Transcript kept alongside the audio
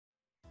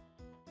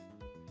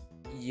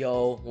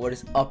Yo, what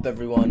is up,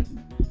 everyone?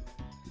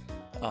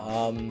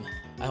 I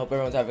hope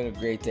everyone's having a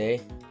great day.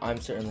 I'm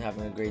certainly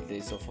having a great day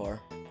so far.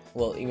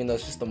 Well, even though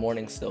it's just the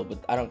morning still,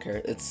 but I don't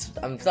care.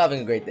 I'm still having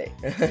a great day.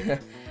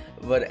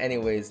 But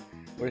anyways,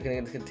 we're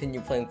gonna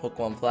continue playing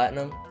Pokemon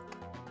Platinum.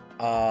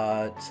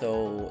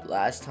 So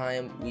last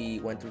time we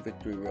went through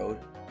Victory Road,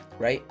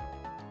 right?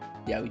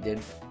 Yeah, we did.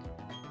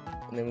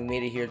 And then we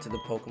made it here to the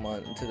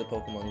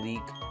Pokemon League,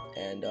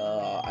 and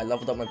I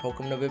leveled up my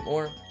Pokemon a bit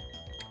more.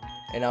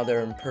 And now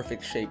they're in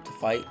perfect shape to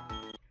fight.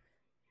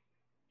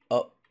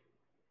 Oh.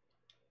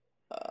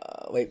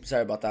 Wait,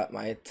 sorry about that.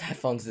 My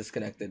headphone's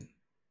disconnected.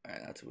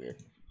 Alright, that's weird.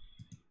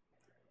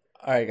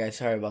 Alright, guys,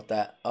 sorry about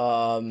that.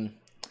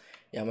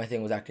 Yeah, my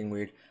thing was acting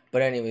weird.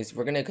 But anyways,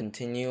 we're gonna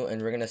continue,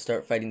 and we're gonna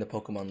start fighting the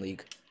Pokemon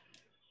League.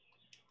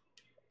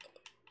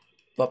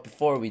 But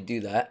before we do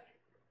that,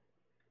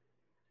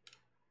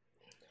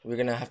 we're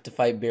gonna have to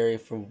fight Barry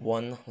for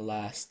one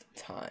last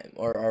time.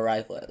 Or our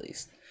rival, at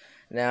least.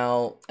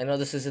 Now, I know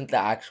this isn't the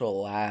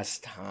actual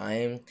last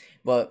time,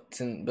 but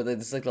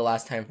it's like the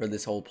last time for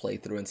this whole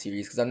playthrough and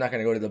series, because I'm not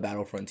going to go to the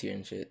Battle Frontier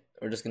and shit.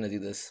 We're just going to do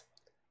this.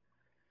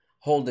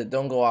 Hold it,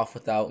 don't go off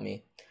without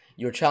me.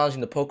 You're challenging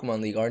the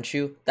Pokemon League, aren't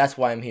you? That's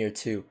why I'm here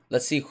too.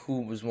 Let's see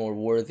who was more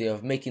worthy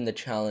of making the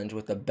challenge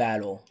with a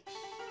battle.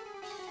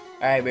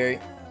 Alright, Barry.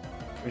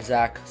 Or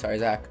Zach. Sorry,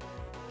 Zach.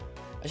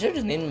 I should have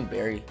just named him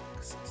Barry.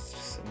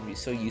 I'm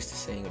so used to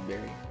saying it,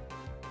 Barry.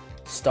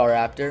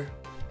 Staraptor.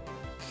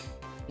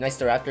 Nice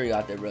Staraptor you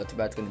got there, bro. Too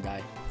bad it's gonna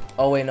die.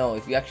 Oh, wait, no.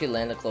 If you actually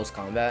land a close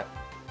combat,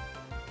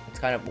 it's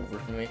kind of over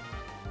for me.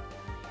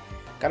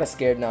 Kinda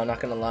scared now, not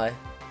gonna lie.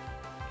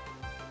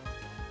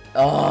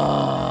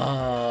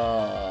 Oh,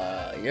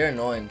 you're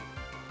annoying.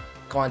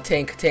 Come on,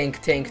 tank.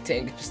 Just tank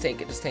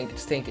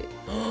it.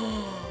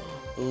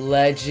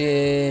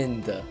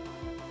 Legend.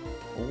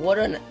 What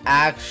an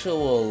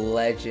actual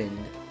legend.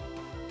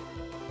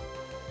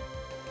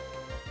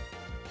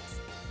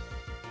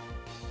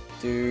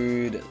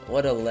 Dude,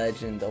 what a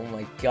legend. Oh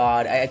my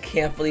god. I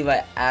can't believe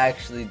I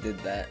actually did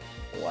that.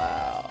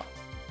 Wow.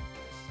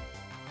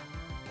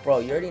 Bro,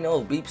 you already know.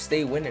 Beep,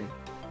 stay winning.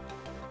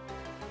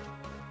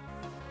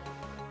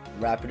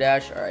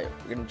 Rapidash. Alright,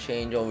 we're going to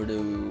change over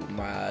to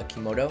my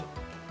Kimodo.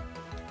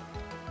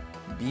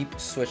 Beep,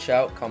 switch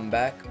out, come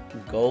back.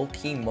 Go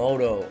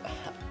Kimodo.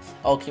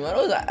 Oh,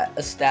 Kimodo's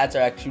stats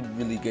are actually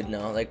really good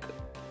now. Like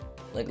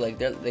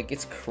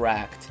it's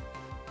cracked.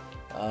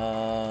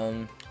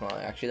 Hold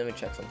on, actually, let me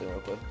check something real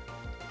quick.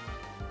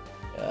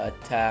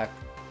 Attack.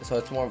 So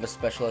it's more of a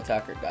special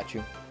attacker. Got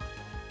you.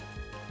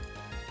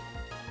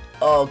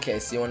 Oh, okay,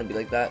 so you want to be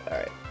like that? All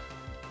right.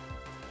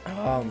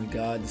 Oh my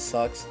god, this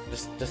sucks.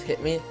 Just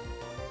hit me.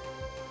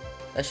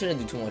 That shouldn't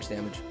do too much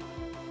damage.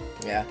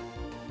 Yeah.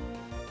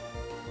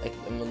 Like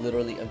I'm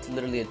literally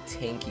a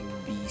tanking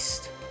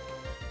beast.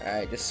 All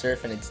right, just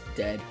surf and it's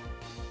dead.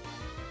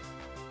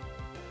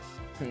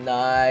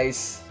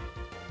 Nice.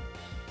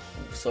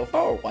 So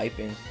far, we're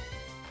wiping.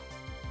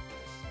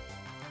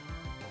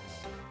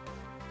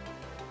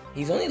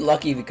 He's only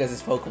lucky because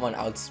his Pokemon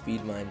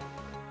outspeed mine.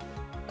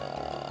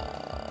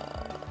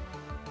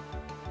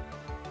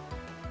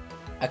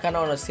 I kind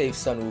of want to save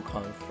Sun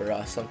Wukong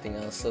for something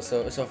else.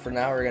 So for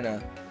now, we're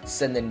gonna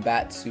send in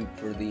Bat Soup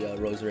for the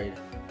Rose Raid.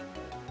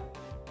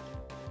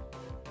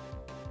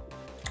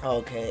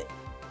 Okay.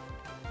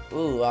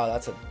 Ooh, wow,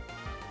 that's a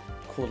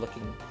cool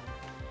looking.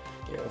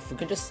 Here, if we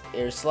could just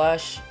Air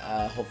Slash,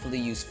 hopefully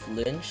use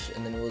Flinch,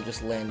 and then we'll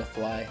just land a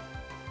fly.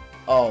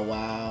 Oh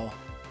wow.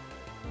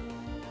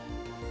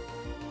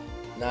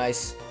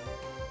 Nice.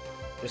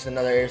 Just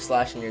another Air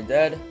Slash and you're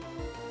dead.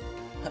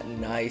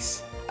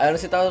 Nice. I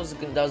honestly thought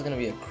that was gonna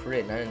be a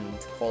crit, not a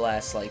whole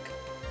ass like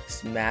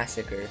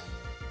massacre.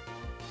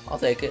 I'll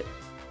take it.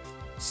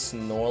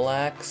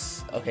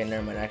 Snorlax. Okay,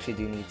 never mind. I actually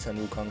do need Sun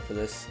Wukong for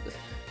this.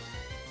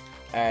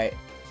 Alright.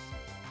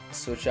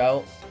 Switch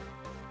out.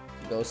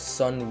 Go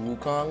Sun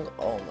Wukong.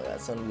 Oh my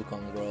god, Sun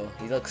Wukong, bro.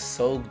 He looks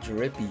so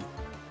drippy.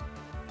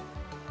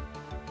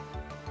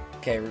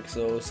 Okay,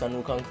 so Sun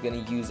Wukong's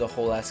gonna use a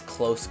whole ass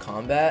close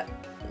combat.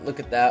 Look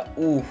at that.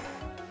 Ooh.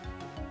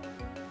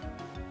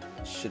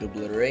 Should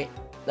obliterate.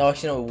 No,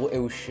 actually, no,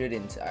 it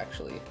shouldn't,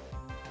 actually.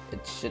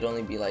 It should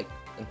only be, like,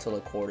 until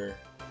a quarter.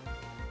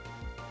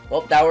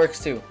 Well, that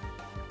works, too.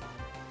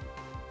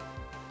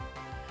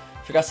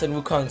 Forgot Sun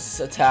Wukong's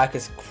attack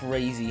is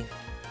crazy.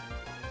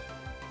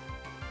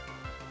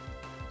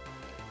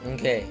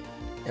 Okay.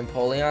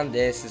 Empoleon,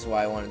 this is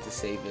why I wanted to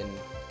save in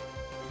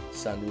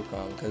Sun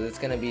Wukong, because it's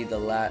going to be the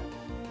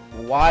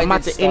Why I'm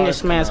about to end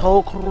this man's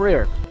whole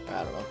career.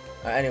 I don't know.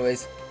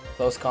 Anyways,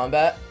 close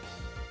combat.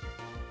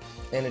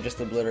 And it just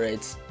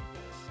obliterates.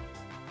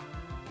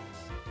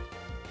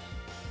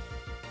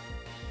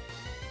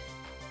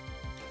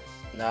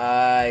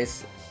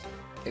 Nice.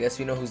 I guess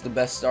we know who's the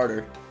best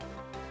starter.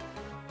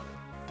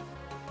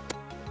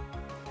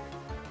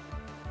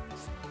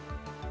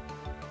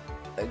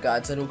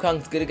 God, Sun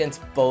Wukong's good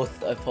against both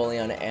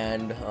Empoleon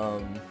and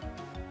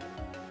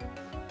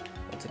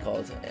what's it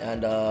called?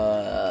 And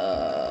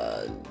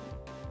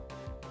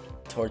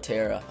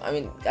Torterra. I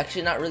mean,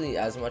 actually, not really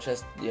as much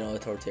as, you know, a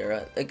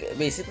Torterra. Like,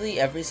 basically,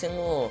 every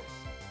single...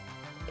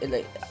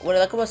 like, what I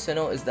like about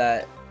Sinnoh is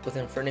that with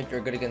Infernape,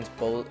 you're good against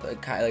both,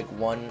 kind of like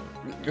one...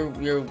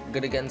 You're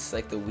good against,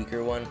 like, the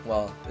weaker one.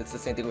 Well, it's the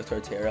same thing with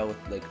Torterra with,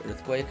 like,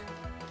 Earthquake.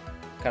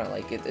 Kind of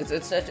like it. It's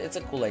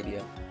a cool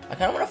idea. I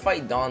kind of want to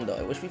fight Dawn, though.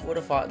 I wish we would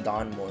have fought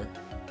Dawn more.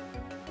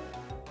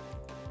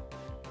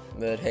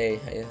 But hey,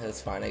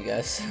 that's fine, I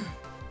guess.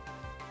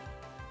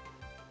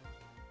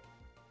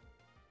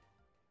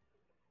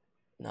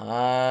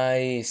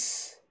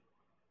 Nice.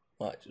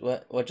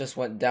 What just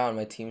went down?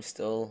 My team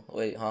still...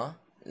 Wait, huh?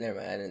 Never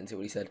mind, I didn't see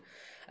what he said.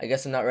 I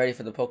guess I'm not ready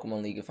for the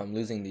Pokemon League if I'm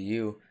losing to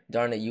you.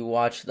 Darn it, you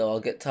watch though. I'll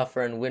get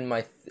tougher and win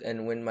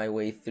my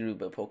way through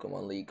the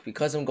Pokemon League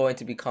because I'm going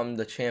to become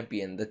the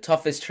champion, the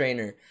toughest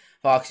trainer.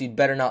 Fox, you'd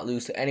better not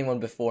lose to anyone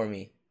before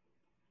me.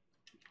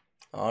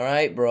 All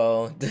right,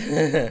 bro.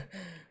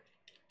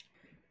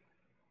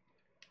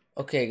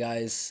 Okay,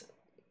 guys.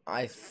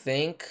 I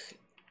think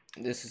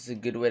this is a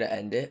good way to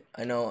end it.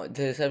 I know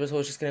this episode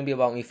is just gonna be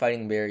about me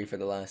fighting Barry for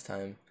the last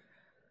time.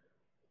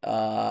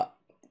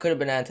 Could have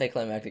been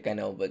anticlimactic, I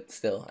know, but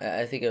still,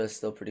 I think it was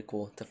still pretty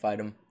cool to fight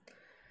him.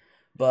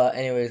 But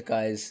anyways,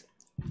 guys,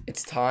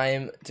 it's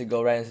time to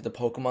go right into the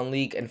Pokemon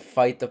League and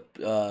fight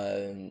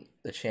the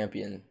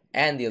champion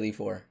and the Elite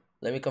Four.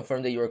 Let me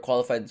confirm that you are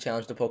qualified to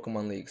challenge the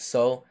Pokemon League.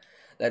 So,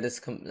 let us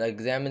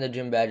examine the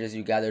gym badges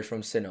you gathered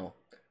from Sinnoh.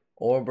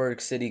 Orberg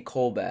City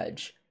Coal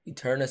Badge,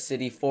 Eterna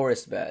City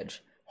Forest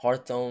Badge,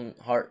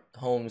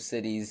 Hearthome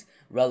City's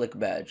Relic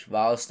Badge,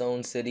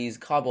 Vilestone City's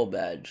Cobble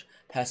Badge,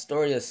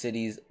 Pastoria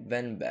City's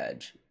Ven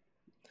Badge,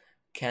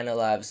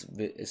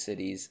 Canalabs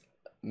City's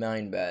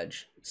Mine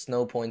Badge,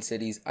 Snowpoint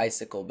City's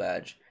Icicle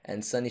Badge,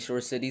 and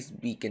Sunnyshore City's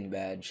Beacon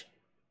Badge.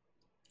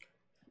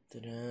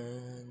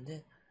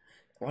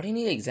 Why do you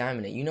need to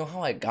examine it? You know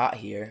how I got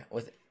here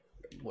with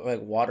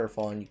like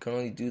waterfall, and you can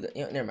only do that.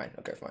 You know, never mind.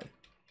 Okay, fine.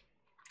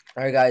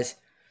 Alright, guys.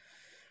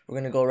 We're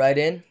gonna go right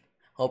in.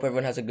 Hope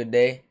everyone has a good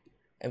day.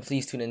 And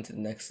please tune in to the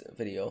next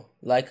video.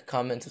 Like,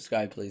 comment,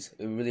 subscribe, please.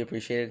 We really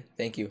appreciate it.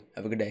 Thank you.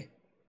 Have a good day.